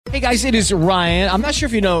Hey guys, it is Ryan. I'm not sure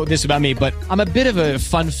if you know this about me, but I'm a bit of a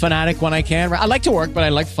fun fanatic when I can. I like to work, but I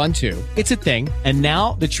like fun too. It's a thing. And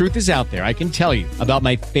now the truth is out there. I can tell you about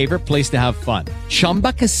my favorite place to have fun.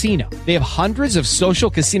 Chumba Casino. They have hundreds of social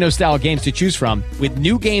casino style games to choose from with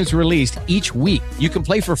new games released each week. You can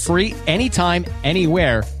play for free anytime,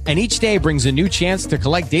 anywhere. And each day brings a new chance to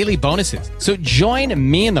collect daily bonuses. So join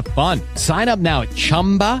me in the fun. Sign up now at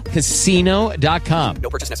ChumbaCasino.com. No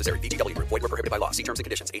purchase necessary. VGW. Void where prohibited by law. See terms and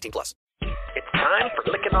conditions. 18+. It's time for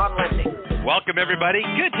Lykken On Lending. Welcome, everybody.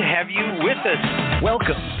 Good to have you with us.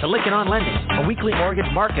 Welcome to Lykken On Lending, a weekly mortgage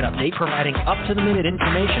market update providing up-to-the-minute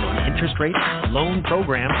information on interest rates, loan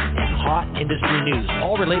programs, and hot industry news,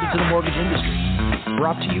 all related to the mortgage industry.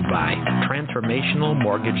 Brought to you by Transformational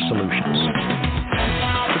Mortgage Solutions.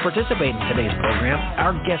 To participate in today's program,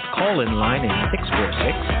 our guest call-in line is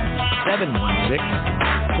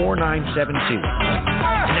 646-716-4972.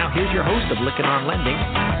 And now here's your host of Lykken On Lending,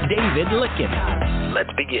 David Lykken. Let's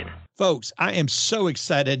begin. Folks, I am so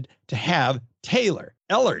excited to have Taylor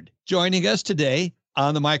Ellard joining us today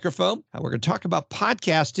on the microphone. We're going to talk about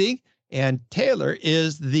podcasting, and Taylor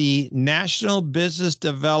is the National Business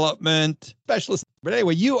Development Specialist. But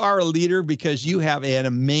anyway, you are a leader because you have an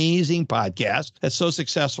amazing podcast that's so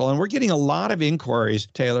successful. And we're getting a lot of inquiries,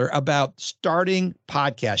 Taylor, about starting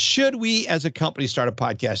podcasts. Should we as a company start a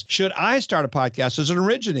podcast? Should I start a podcast as an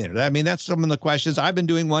originator? I mean, that's some of the questions. I've been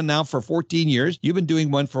doing one now for 14 years. You've been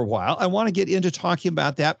doing one for a while. I want to get into talking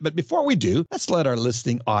about that. But before we do, let's let our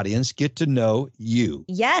listening audience get to know you.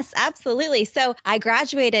 Yes, absolutely. So I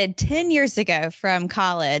graduated 10 years ago from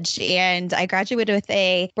college, and I graduated with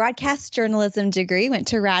a broadcast journalism degree. Went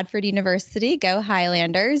to Radford University, go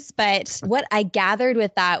Highlanders. But what I gathered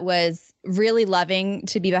with that was really loving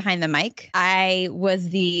to be behind the mic. I was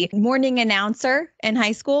the morning announcer in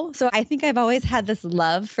high school. So I think I've always had this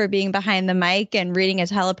love for being behind the mic and reading a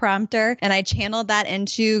teleprompter. And I channeled that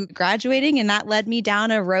into graduating. And that led me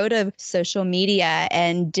down a road of social media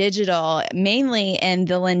and digital, mainly in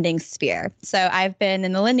the lending sphere. So I've been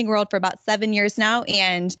in the lending world for about 7 years now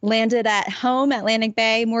and landed at home, Atlantic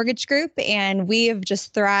Bay Mortgage Group. And we have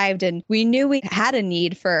just thrived. And we knew we had a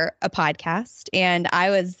need for a podcast. And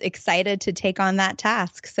I was excited to take on that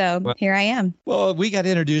task. So here I am. Well, we got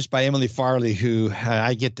introduced by Emily Farley, who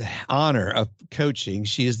I get the honor of coaching.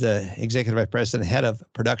 She is the executive vice president, head of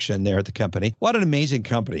production there at the company. What an amazing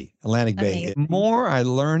company, Atlantic Bay. The more I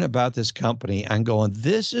learn about this company, I'm going,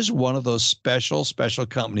 this is one of those special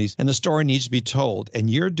companies, and the story needs to be told. And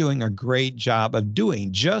you're doing a great job of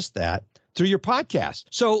doing just that through your podcast.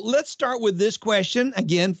 So let's start with this question.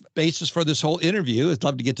 Again, basis for this whole interview. I'd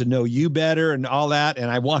love to get to know you better and all that. And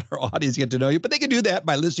I want our audience to get to know you, but they can do that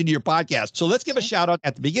by listening to your podcast. So let's give a shout out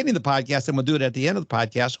at the beginning of the podcast, and we'll do it at the end of the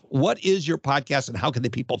podcast. What is your podcast and how can the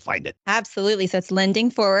people find it? Absolutely. So it's Lending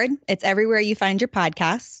Forward. It's everywhere you find your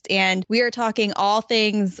podcast. And we are talking all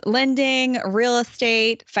things lending, real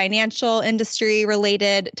estate, financial industry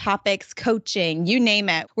related topics, coaching, you name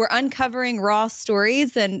it. We're uncovering raw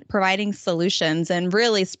stories and providing solutions and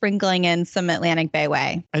really sprinkling in some Atlantic Bay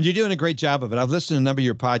way. And you're doing a great job of it. I've listened to a number of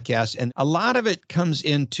your podcasts, and a lot of it comes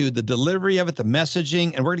into the delivery of it, the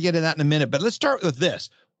messaging, and we're going to get into that in a minute. But let's start with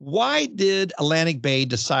this. Why did Atlantic Bay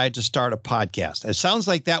decide to start a podcast? It sounds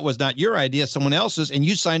like that was not your idea, someone else's, and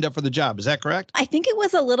you signed up for the job. Is that correct? I think it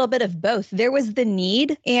was a little bit of both. There was the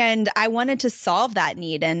need, and I wanted to solve that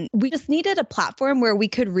need. And we just needed a platform where we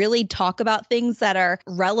could really talk about things that are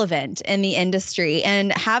relevant in the industry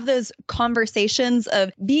and have those conversations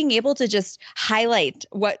of being able to just highlight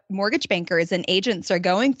what mortgage bankers and agents are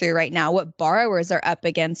going through right now, what borrowers are up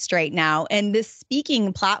against right now. And this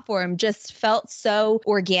speaking platform just felt so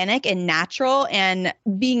organic and natural, and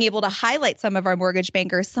being able to highlight some of our mortgage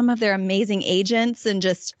bankers, some of their amazing agents, and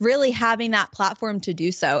just really having that platform to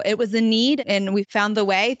do so. It was a need and we found the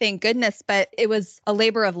way, thank goodness, but it was a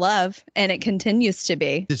labor of love and it continues to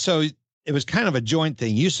be. So it was kind of a joint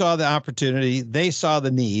thing. You saw the opportunity, they saw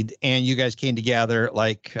the need, and you guys came together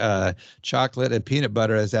like chocolate and peanut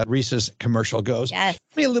butter, as that Reese's commercial goes. Yes.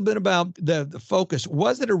 Tell me a little bit about the focus.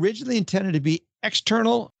 Was it originally intended to be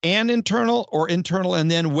external and internal, or internal and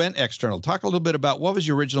then went external? Talk a little bit about what was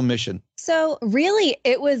your original mission? So really,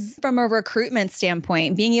 it was from a recruitment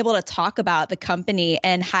standpoint, being able to talk about the company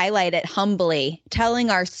and highlight it humbly, telling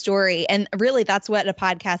our story. And really, that's what a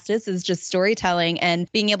podcast is just storytelling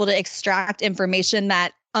and being able to extract information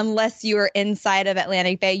that unless you're inside of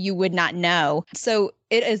Atlantic Bay, you would not know. So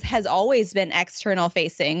it has always been external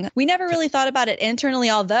facing. We never really thought about it internally,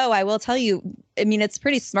 although I will tell you, I mean, it's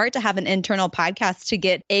pretty smart to have an internal podcast to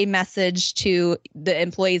get a message to the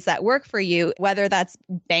employees that work for you, whether that's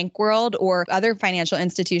bank world or other financial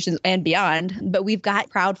institutions and beyond. But we've got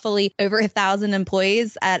Proudfully over 1,000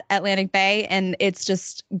 employees at Atlantic Bay, and it's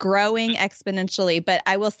just growing exponentially. But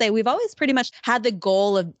I will say we've always pretty much had the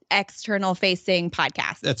goal of external facing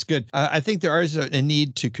podcasts. That's good. I think there is a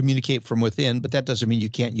need to communicate from within, but that doesn't mean you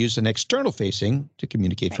can't use an external facing to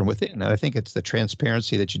communicate from within. And I think it's the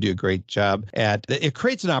transparency that you do a great job at. It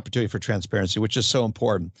creates an opportunity for transparency, which is so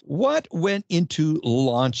important. What went into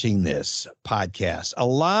launching this podcast? A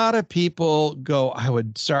lot of people go, I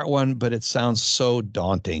would start one, but it sounds so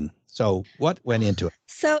daunting. So what went into it?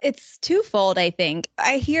 So it's twofold, I think.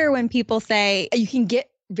 I hear when people say you can get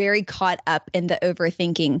very caught up in the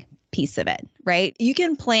overthinking piece of it, right? You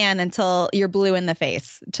can plan until you're blue in the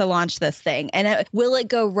face to launch this thing. And will it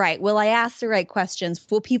go right? Will I ask the right questions?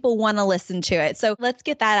 Will people want to listen to it? So let's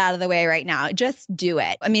get that out of the way right now. Just do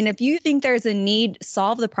it. I mean, if you think there's a need,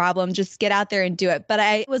 solve the problem, just get out there and do it. But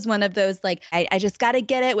I was one of those, like, I just got to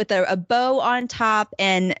get it with a bow on top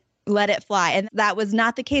and let it fly. And that was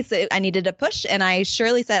not the case. I needed a push, and I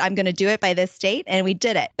surely said, I'm going to do it by this date. And we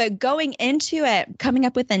did it. But going into it, coming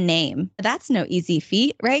up with a name, that's no easy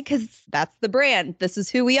feat, right? Because that's the brand. This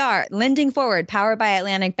is who we are. Lending Forward, powered by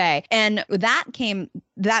Atlantic Bay. And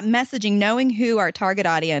that messaging, knowing who our target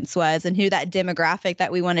audience was and who that demographic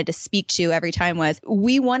that we wanted to speak to every time was,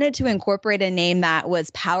 we wanted to incorporate a name that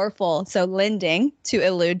was powerful. So lending, to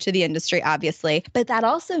allude to the industry, obviously, but that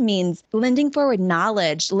also means lending forward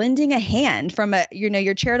knowledge, lending a hand from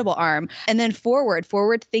your charitable arm, and then forward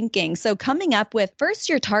thinking. So coming up with first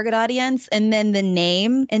your target audience and then the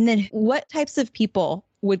name, and then what types of people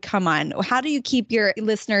would come on. How do you keep your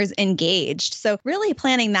listeners engaged? So really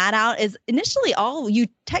planning that out is initially all you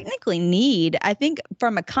technically need. I think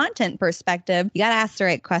from a content perspective, you got to ask the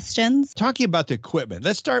right questions. Talking about the equipment,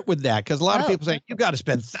 let's start with that, because a lot of people say you've got to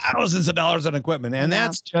spend thousands of dollars on equipment, and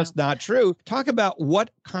that's just not true. Talk about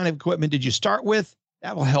what kind of equipment did you start with?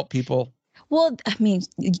 That will help people. Well, I mean,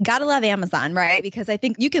 you got to love Amazon, right? Because I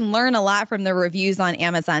think you can learn a lot from the reviews on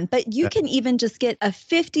Amazon, but you can even just get a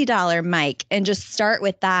 $50 mic and just start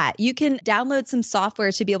with that. You can download some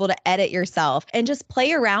software to be able to edit yourself and just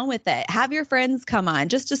play around with it. Have your friends come on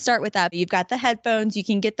just to start with that. You've got the headphones, you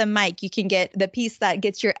can get the mic, you can get the piece that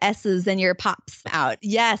gets your S's and your pops out.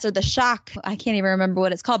 Yes, or the shock. I can't even remember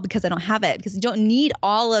what it's called because I don't have it, because you don't need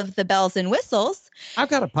all of the bells and whistles. I've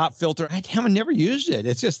got a pop filter. I haven't never used it.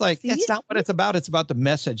 It's just like, that's not what it's about. It's about the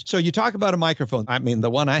message. So you talk about a microphone. I mean, the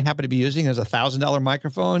one I happen to be using is a $1,000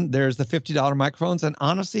 microphone. There's the $50 microphones. And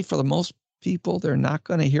honestly, for the most people, they're not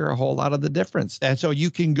going to hear a whole lot of the difference. And so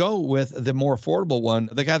you can go with the more affordable one.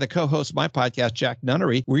 The guy that co-hosts my podcast, Jack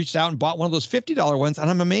Nunnery, reached out and bought one of those $50 ones.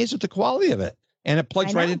 And I'm amazed at the quality of it. And it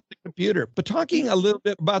plugs right into the computer. But talking a little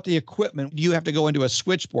bit about the equipment, you have to go into a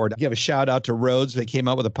switchboard. Give a shout out to Rhodes. They came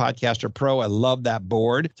out with a Podcaster Pro. I love that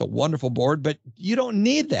board. It's a wonderful board, but you don't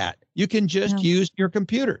need that. You can just use your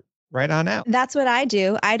computer right on out. That's what I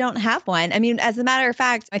do. I don't have one. I mean, as a matter of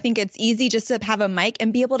fact, I think it's easy just to have a mic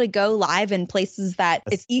and be able to go live in places that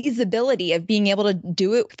it's easeability of being able to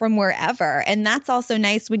do it from wherever. And that's also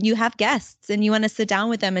nice when you have guests and you want to sit down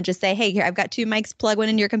with them and just say, hey, here, I've got 2 mics, plug one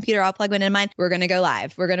in your computer. I'll plug one in mine. We're going to go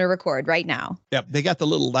live. We're going to record right now. Yep. They got the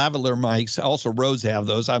little lavalier mics. Also, Rhodes have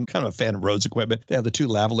those. I'm kind of a fan of Rhodes equipment. They have the 2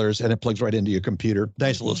 lavaliers and it plugs right into your computer.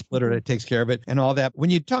 Nice little splitter that takes care of it and all that. When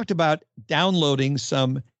you talked about downloading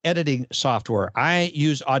some editing software, I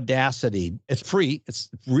use Audacity. It's free. It's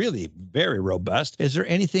really very robust. Is there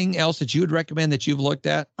anything else that you would recommend that you've looked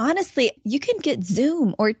at? Honestly, you can get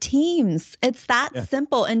Zoom or Teams. It's that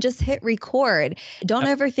simple, and just hit record. Don't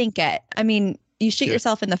overthink it. I mean, you shoot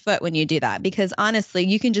yourself in the foot when you do that, because honestly,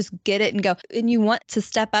 you can just get it and go. And you want to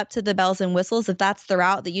step up to the bells and whistles if that's the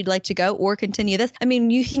route that you'd like to go, or continue this. I mean,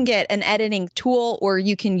 you can get an editing tool, or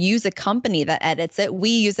you can use a company that edits it. We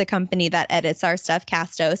use a company that edits our stuff,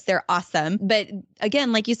 Castos. They're awesome. But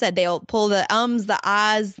again, like you said, they'll pull the ums, the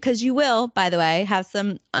ahs, because you will, by the way, have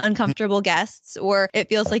some uncomfortable guests, or it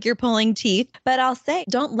feels like you're pulling teeth. But I'll say,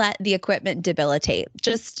 don't let the equipment debilitate.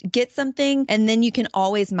 Just get something, and then you can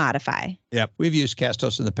always modify. Yeah, we've used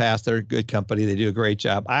Castos in the past. They're a good company. They do a great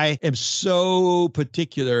job. I am so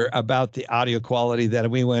particular about the audio quality that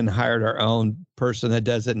we went and hired our own person that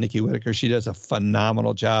does it, Nikki Whitaker. She does a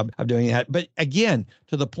phenomenal job of doing that. But again,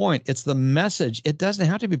 to the point, it's the message. It doesn't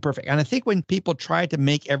have to be perfect. And I think when people try to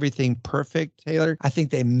make everything perfect, Taylor, I think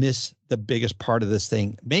they miss the biggest part of this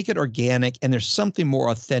thing. Make it organic, and there's something more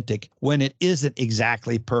authentic when it isn't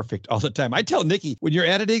exactly perfect all the time. I tell Nikki, when you're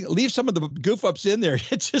editing, leave some of the goof ups in there.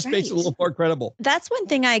 It just makes it a little more credible. That's one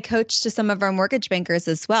thing I coach to some of our mortgage bankers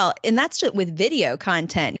as well. And that's just with video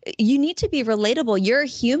content. You need to be relatable. You're a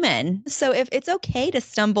human. So if it's okay to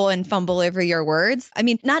stumble and fumble over your words, I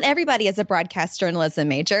mean, not everybody is a broadcast journalism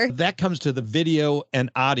major. That comes to the video and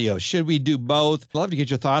audio. Should we do both? I'd love to get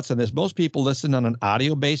your thoughts on this. Most people listen on an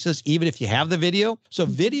audio basis, even if you have the video. So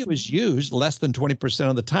video is used less than 20%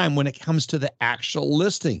 of the time when it comes to the actual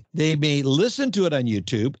listing. They may listen to it on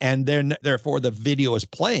YouTube and then therefore the video is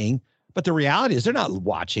playing, but the reality is they're not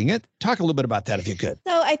watching it. Talk a little bit about that if you could.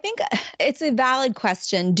 So I think it's a valid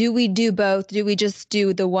question. Do we do both? Do we just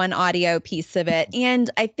do the one audio piece of it? And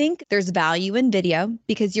I think there's value in video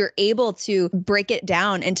because you're able to break it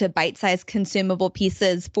down into bite-sized consumable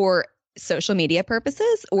pieces for social media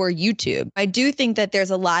purposes or YouTube. I do think that there's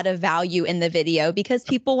a lot of value in the video because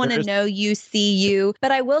people want to know you, see you.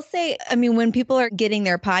 But I will say, I mean, when people are getting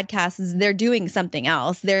their podcasts, they're doing something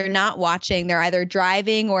else. They're not watching. They're either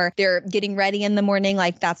driving or they're getting ready in the morning.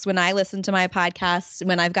 Like that's when I listen to my podcast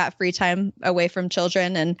when I've got free time away from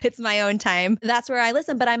children and it's my own time. That's where I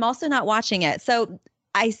listen, but I'm also not watching it. So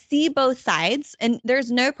I see both sides, and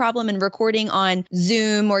there's no problem in recording on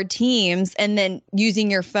Zoom or Teams and then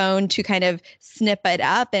using your phone to kind of snip it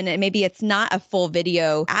up. And maybe it's not a full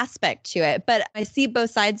video aspect to it, but I see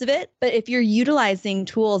both sides of it. But if you're utilizing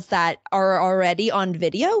tools that are already on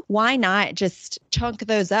video, why not just chunk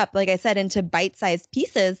those up, like I said, into bite-sized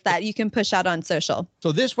pieces that you can push out on social?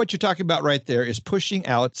 So what you're talking about right there is pushing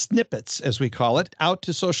out snippets, as we call it, out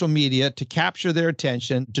to social media to capture their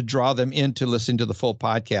attention, to draw them into listening to the full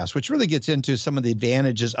podcast, which really gets into some of the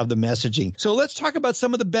advantages of the messaging. So let's talk about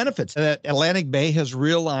some of the benefits that Atlantic Bay has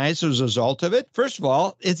realized as a result of it. First of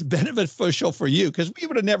all, it's beneficial for you because we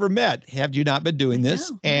would have never met had you not been doing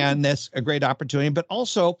this. And that's a great opportunity. But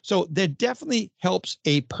also, so that definitely helps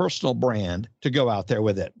a personal brand to go out there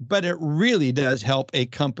with it. But it really does help a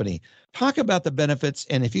company. Talk about the benefits,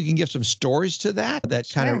 and if you can give some stories to that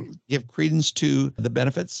kind of give credence to the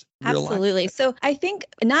benefits. Absolutely. So I think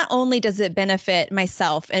not only does it benefit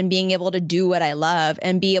myself and being able to do what I love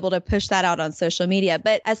and be able to push that out on social media,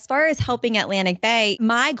 but as far as helping Atlantic Bay,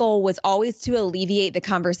 my goal was always to alleviate the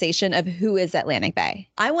conversation of who is Atlantic Bay.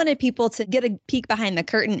 I wanted people to get a peek behind the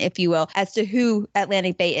curtain, if you will, as to who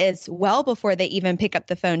Atlantic Bay is well before they even pick up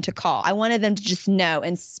the phone to call. I wanted them to just know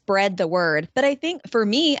and spread the word. But I think for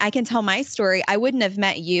me, I can tell my story. I wouldn't have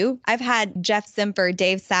met you. I've had Jeff Zimfer,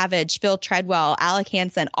 Dave Savage, Phil Treadwell, Alec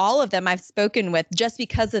Hansen, all of them I've spoken with just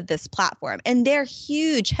because of this platform. And they're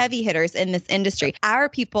huge heavy hitters in this industry. Our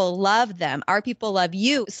people love them. Our people love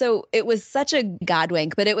you. So it was such a God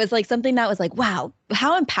wink, but it was like something that was like, wow,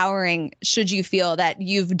 how empowering should you feel that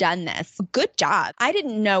you've done this? Good job. I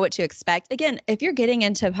didn't know what to expect. Again, if you're getting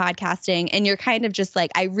into podcasting and you're kind of just like,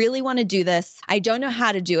 I really want to do this. I don't know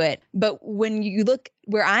how to do it. But when you look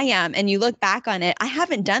where I am and you look back on it, I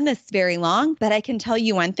haven't done this very long, but I can tell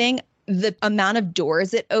you one thing, the amount of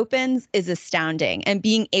doors it opens is astounding. And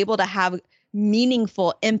being able to have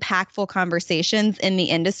meaningful, impactful conversations in the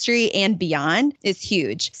industry and beyond is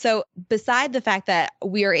huge. So beside the fact that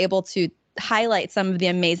we are able to highlight some of the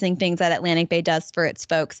amazing things that Atlantic Bay does for its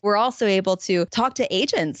folks, we're also able to talk to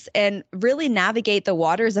agents and really navigate the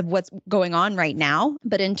waters of what's going on right now.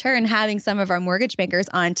 But in turn, having some of our mortgage bankers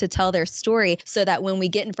on to tell their story so that when we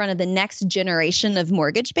get in front of the next generation of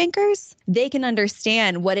mortgage bankers, they can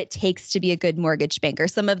understand what it takes to be a good mortgage banker,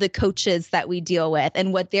 some of the coaches that we deal with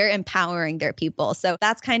and what they're empowering their people. So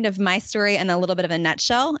that's kind of my story in a little bit of a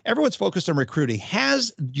nutshell. Everyone's focused on recruiting.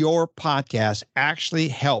 Has your podcast actually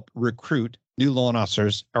helped recruit new loan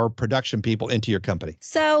officers or production people into your company?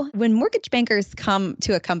 So when mortgage bankers come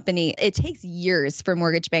to a company, it takes years for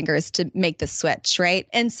mortgage bankers to make the switch, right?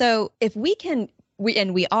 And so if we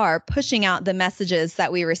are pushing out the messages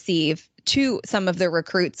that we receive to some of the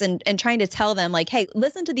recruits and trying to tell them like, hey,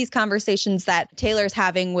 listen to these conversations that Taylor's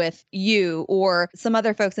having with you or some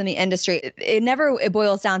other folks in the industry. It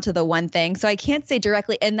boils down to the one thing. So I can't say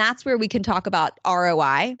directly. And that's where we can talk about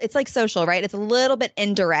ROI. It's like social, right? It's a little bit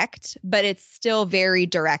indirect, but it's still very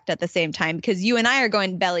direct at the same time because you and I are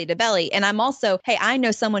going belly to belly. And I'm also, hey, I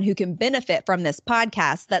know someone who can benefit from this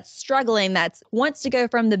podcast that's struggling, that wants to go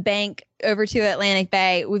from the bank over to Atlantic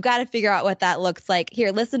Bay. We've got to figure out what that looks like.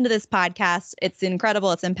 Here, listen to this podcast. It's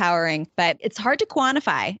incredible. It's empowering, but it's hard to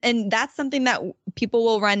quantify. And that's something that people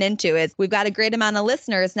will run into is we've got a great amount of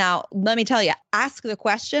listeners. Now, let me tell you, ask the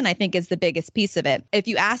question, I think is the biggest piece of it. If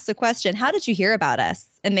you ask the question, how did you hear about us?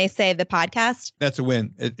 And they say the podcast. That's a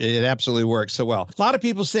win. It absolutely works so well. A lot of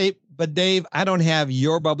people say, but Dave, I don't have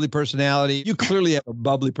your bubbly personality. You clearly have a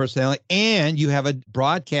bubbly personality and you have a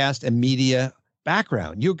broadcast and media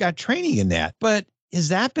background. You've got training in that. But has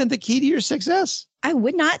that been the key to your success? I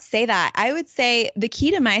would not say that. I would say the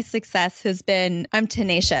key to my success has been I'm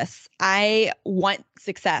tenacious. I want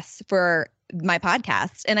success for my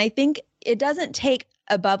podcast. And I think it doesn't take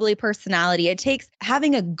a bubbly personality. It takes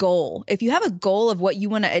having a goal. If you have a goal of what you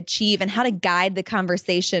want to achieve and how to guide the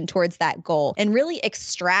conversation towards that goal and really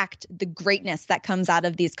extract the greatness that comes out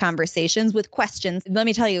of these conversations with questions. Let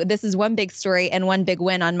me tell you, this is one big story and one big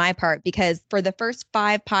win on my part, because for the first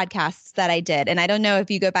 5 podcasts that I did, and I don't know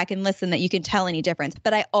if you go back and listen that you can tell any difference,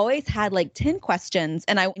 but I always had like 10 questions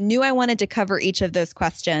and I knew I wanted to cover each of those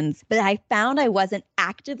questions, but I found I wasn't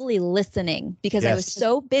actively listening because I was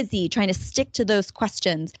so busy trying to stick to those questions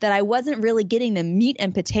that I wasn't really getting the meat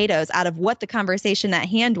and potatoes out of what the conversation at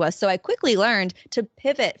hand was. So I quickly learned to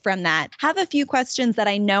pivot from that. Have a few questions that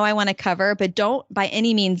I know I want to cover, but don't by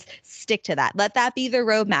any means stick to that. Let that be the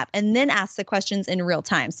roadmap and then ask the questions in real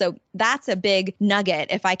time. So that's a big nugget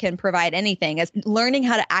if I can provide anything, is learning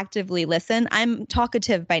how to actively listen. I'm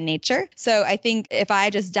talkative by nature. So I think if I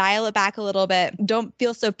just dial it back a little bit, don't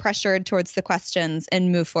feel so pressured towards the questions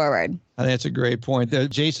and move forward. I think that's a great point.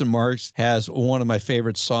 Jason Marks has one of my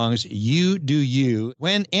favorite songs, You Do You.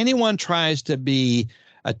 When anyone tries to be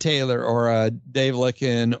a Taylor or a Dave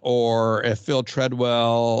Licken or a Phil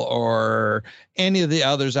Treadwell or any of the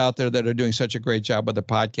others out there that are doing such a great job with the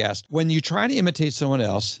podcast, when you try to imitate someone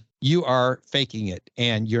else, you are faking it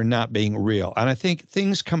and you're not being real. And I think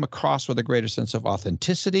things come across with a greater sense of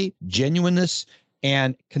authenticity, genuineness,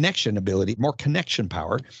 and connection ability, more connection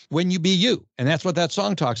power when you be you. And that's what that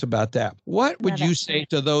song talks about that. What would you say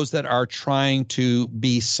to those that are trying to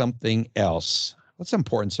be something else? What's the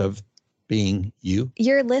importance of being you?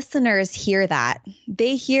 Your listeners hear that.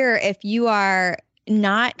 They hear if you are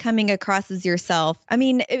not coming across as yourself. I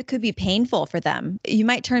mean, it could be painful for them. You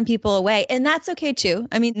might turn people away, and that's okay too.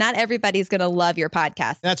 I mean, not everybody's going to love your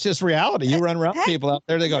podcast. That's just reality. You run around people out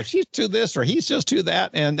there, they go, she's too this or he's just too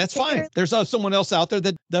that. And that's fine. There's someone else out there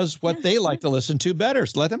that does what they like to listen to better.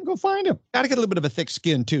 So let them go find them. Got to get a little bit of a thick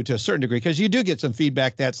skin too, to a certain degree, because you do get some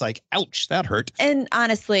feedback that's like, ouch, that hurt. And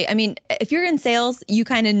honestly, I mean, if you're in sales, you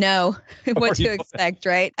kind of know what to expect,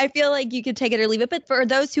 right? I feel like you could take it or leave it. But for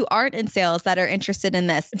those who aren't in sales that are interested in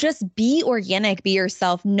this, just be organic, be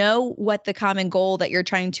yourself, know what the common goal that you're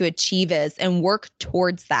trying to achieve is and work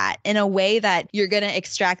towards that in a way that you're going to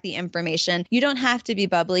extract the information. You don't have to be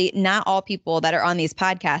bubbly. Not all people that are on these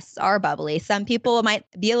podcasts are bubbly. Some people might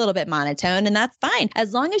be a little bit monotone, and that's fine.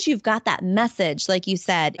 As long as you've got that message, like you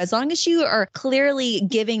said, as long as you are clearly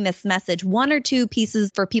giving this message, 1 or 2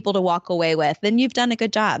 pieces for people to walk away with, then you've done a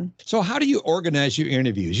good job. So how do you organize your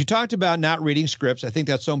interviews? You talked about not reading scripts. I think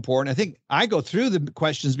that's so important. I think I go through the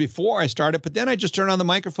questions before I start it, but then I just turn on the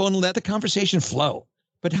microphone and let the conversation flow.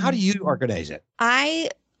 But how do you organize it? I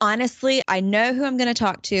know who I'm going to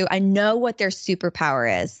talk to. I know what their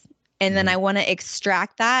superpower is. And then I want to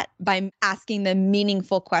extract that by asking them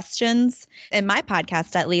meaningful questions. In my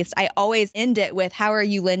podcast, at least, I always end it with, how are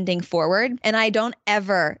you lending forward? And I don't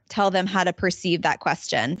ever tell them how to perceive that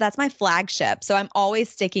question. That's my flagship. So I'm always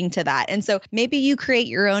sticking to that. And so maybe you create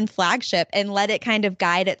your own flagship and let it kind of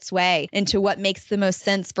guide its way into what makes the most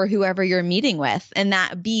sense for whoever you're meeting with. And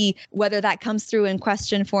that be whether that comes through in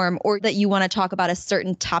question form or that you want to talk about a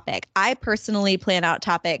certain topic. I personally plan out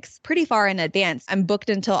topics pretty far in advance. I'm booked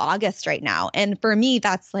until August right now. And for me,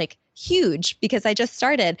 that's like huge because I just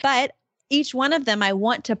started. But each one of them, I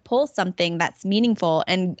want to pull something that's meaningful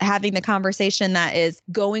and having the conversation that is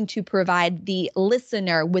going to provide the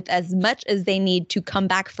listener with as much as they need to come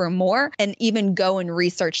back for more and even go and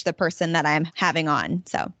research the person that I'm having on.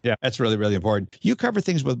 So yeah, that's really, really important. You cover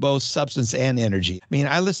things with both substance and energy. I mean,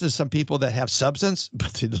 I listen to some people that have substance,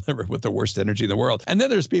 but they deliver with the worst energy in the world. And then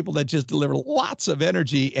there's people that just deliver lots of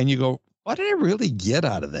energy and you go, what did I really get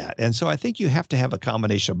out of that? And so I think you have to have a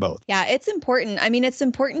combination of both. Yeah, it's important. I mean, it's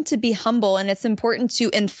important to be humble and it's important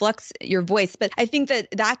to influx your voice. But I think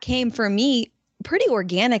that came for me pretty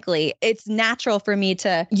organically. It's natural for me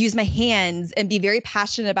to use my hands and be very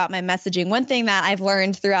passionate about my messaging. One thing that I've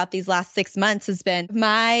learned throughout these last 6 months has been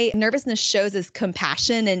my nervousness shows as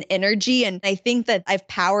compassion and energy. And I think that I've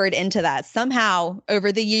powered into that somehow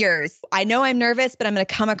over the years. I know I'm nervous, but I'm going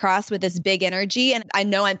to come across with this big energy and I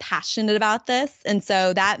know I'm passionate about this. And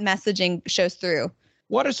so that messaging shows through.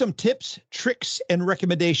 What are some tips, tricks, and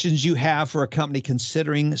recommendations you have for a company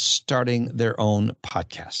considering starting their own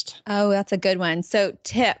podcast? Oh, that's a good one. So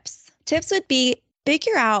tips would be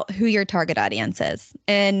figure out who your target audience is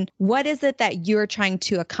and what is it that you're trying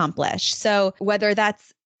to accomplish. So whether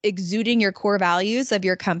that's exuding your core values of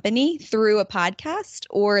your company through a podcast,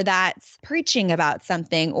 or that's preaching about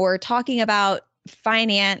something or talking about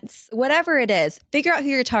finance, whatever it is, figure out who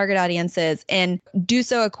your target audience is and do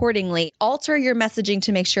so accordingly. Alter your messaging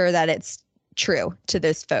to make sure that it's true to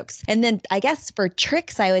those folks. And then I guess for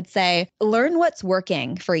tricks, I would say, learn what's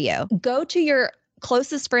working for you. Go to your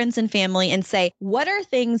closest friends and family and say, what are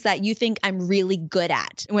things that you think I'm really good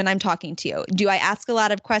at when I'm talking to you? Do I ask a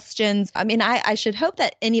lot of questions? I mean, I should hope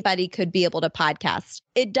that anybody could be able to podcast.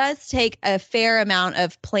 It does take a fair amount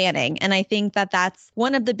of planning. And I think that that's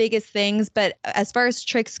one of the biggest things. But as far as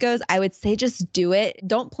tricks goes, I would say just do it.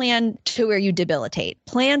 Don't plan to where you debilitate.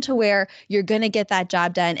 Plan to where you're going to get that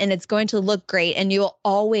job done and it's going to look great. And you'll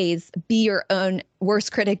always be your own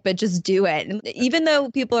worst critic, but just do it. And even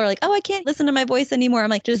though people are like, oh, I can't listen to my voice anymore. I'm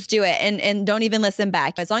like, just do it and don't even listen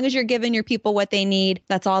back. As long as you're giving your people what they need,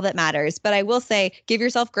 that's all that matters. But I will say, give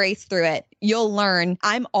yourself grace through it. You'll learn.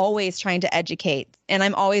 I'm always trying to educate and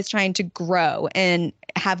I'm always trying to grow and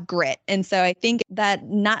have grit. And so I think that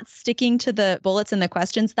not sticking to the bullets and the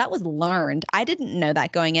questions, that was learned. I didn't know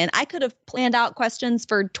that going in. I could have planned out questions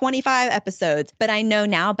for 25 episodes, but I know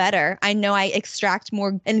now better. I know I extract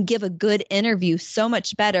more and give a good interview so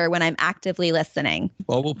much better when I'm actively listening.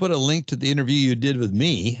 Well, we'll put a link to the interview you did with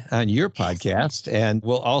me on your podcast, and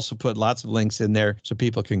we'll also put lots of links in there so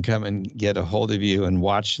people can come and get a hold of you and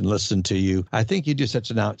watch and listen to you. I think you do such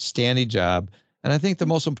an outstanding job. And I think the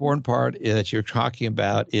most important part that you're talking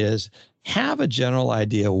about is have a general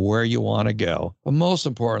idea where you want to go. But most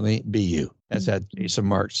importantly, be you. As that Jason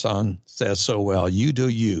Mark's song says so well, you do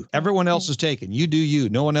you. Everyone else is taken. You do you.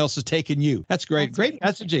 No one else is taking you. That's great. Great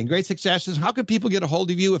messaging. Great suggestions. How can people get a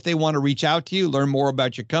hold of you if they want to reach out to you, learn more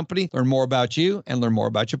about your company, learn more about you, and learn more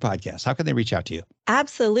about your podcast? How can they reach out to you?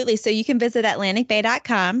 Absolutely. So you can visit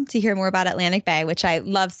AtlanticBay.com to hear more about Atlantic Bay, which I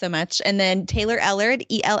love so much. And then Taylor Ellard,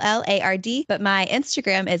 ELLARD. But my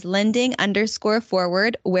Instagram is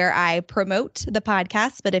lending_forward, where I promote the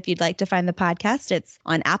podcast. But if you'd like to find the podcast, it's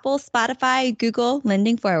on Apple, Spotify, Google,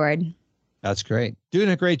 Lending Forward. That's great. Doing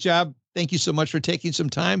a great job. Thank you so much for taking some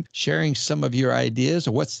time, sharing some of your ideas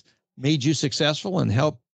of what's made you successful and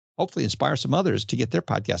help hopefully inspire some others to get their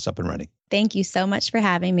podcasts up and running. Thank you so much for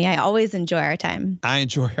having me. I always enjoy our time. I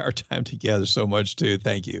enjoy our time together so much too.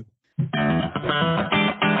 Thank you.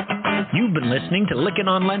 You've been listening to Lykken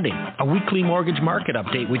on Lending, a weekly mortgage market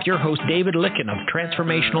update with your host, David Lykken of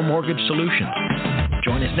Transformational Mortgage Solutions.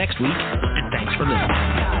 Join us next week, and thanks for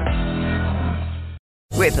listening.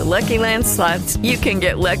 With the Lucky Land Slots, you can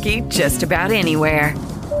get lucky just about anywhere.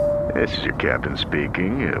 This is your captain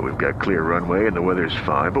speaking. We've got clear runway and the weather's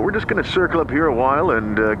fine, but we're just going to circle up here a while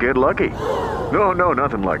and get lucky. No,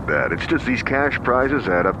 nothing like that. It's just these cash prizes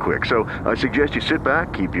add up quick. So I suggest you sit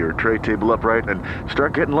back, keep your tray table upright, and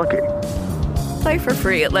start getting lucky. Play for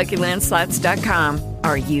free at LuckyLandSlots.com.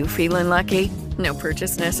 Are you feeling lucky? No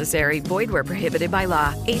purchase necessary. Void where prohibited by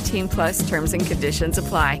law. 18+ terms and conditions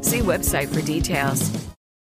apply. See website for details.